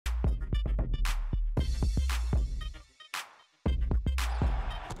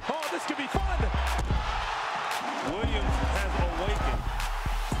This could be fun. Williams has awakened.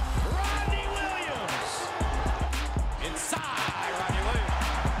 Rodney Williams. Inside, Rodney Williams.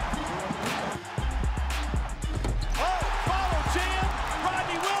 Oh, follow jam.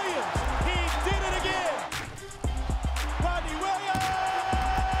 Rodney Williams. He did it again. Rodney Williams.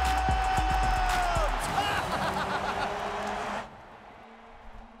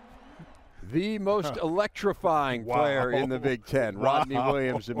 The most electrifying player in the Big Ten, Rodney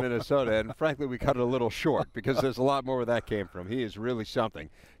Williams of Minnesota. And frankly, we cut it a little short because there's a lot more where that came from. He is really something.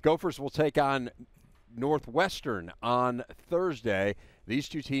 Gophers will take on Northwestern on Thursday. These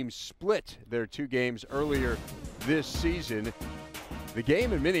two teams split their two games earlier this season. The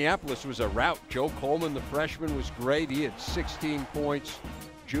game in Minneapolis was a rout. Joe Coleman, the freshman, was great. He had 16 points.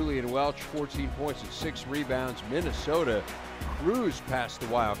 Julian Welch, 14 points and 6 rebounds. Minnesota cruised past the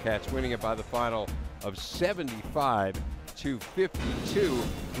Wildcats, winning it by the final of 75-52. It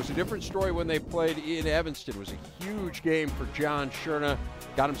was a different story when they played in Evanston. It was a huge game for John Scherna.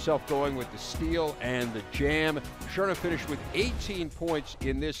 Got himself going with the steal and the jam. Scherna finished with 18 points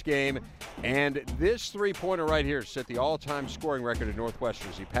in this game. And this three-pointer right here set the all-time scoring record at Northwestern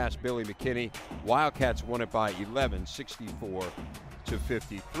as he passed Billy McKinney. Wildcats won it by 11,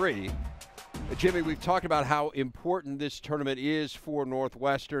 64-53. Jimmy, we've talked about how important this tournament is for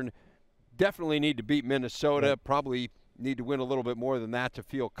Northwestern. Definitely need to beat Minnesota. Yeah. Probably need to win a little bit more than that to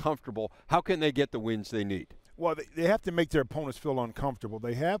feel comfortable. How can they get the wins they need? Well, they have to make their opponents feel uncomfortable.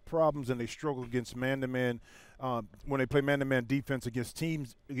 They have problems and they struggle against man-to-man when they play man-to-man defense against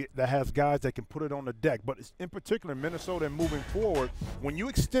teams that has guys that can put it on the deck. But in particular, Minnesota and moving forward, when you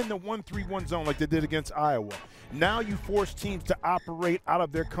extend the 1-3-1 zone like they did against Iowa, now you force teams to operate out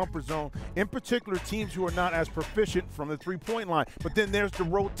of their comfort zone, in particular teams who are not as proficient from the three-point line. But then there's the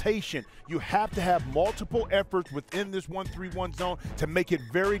rotation. You have to have multiple efforts within this 1-3-1 zone to make it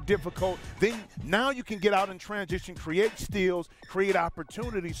very difficult. Then now you can get out in transition, create steals, create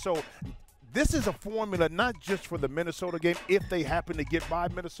opportunities. So this is a formula not just for the Minnesota game, if they happen to get by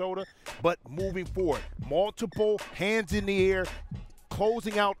Minnesota, but moving forward. Multiple hands in the air,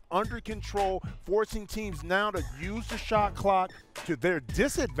 closing out under control, forcing teams now to use the shot clock to their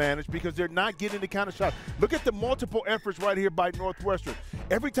disadvantage because they're not getting the kind of shot. Look at the multiple efforts right here by Northwestern.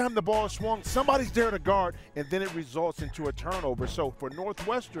 Every time the ball is swung, somebody's there to guard, and then it results into a turnover. So for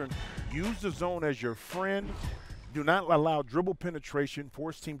Northwestern, use the zone as your friend. Do not allow dribble penetration,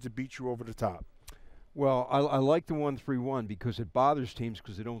 force teams to beat you over the top. Well, I like the 1-3-1 because it bothers teams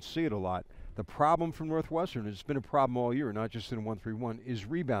because they don't see it a lot. The problem for Northwestern, and it's been a problem all year, not just in 1-3-1, is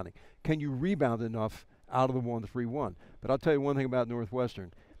rebounding. Can you rebound enough out of the 1-3-1? But I'll tell you one thing about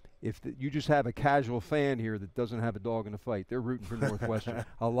Northwestern. If you just have a casual fan here that doesn't have a dog in the fight, they're rooting for Northwestern.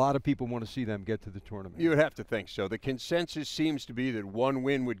 A lot of people want to see them get to the tournament. You would have to think so. The consensus seems to be that one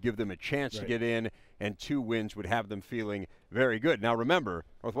win would give them a chance to get in, and 2 wins would have them feeling very good. Now remember,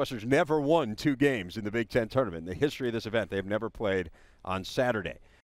 Northwestern's never won 2 games in the Big Ten tournament. In the history of this event, they've never played on Saturday.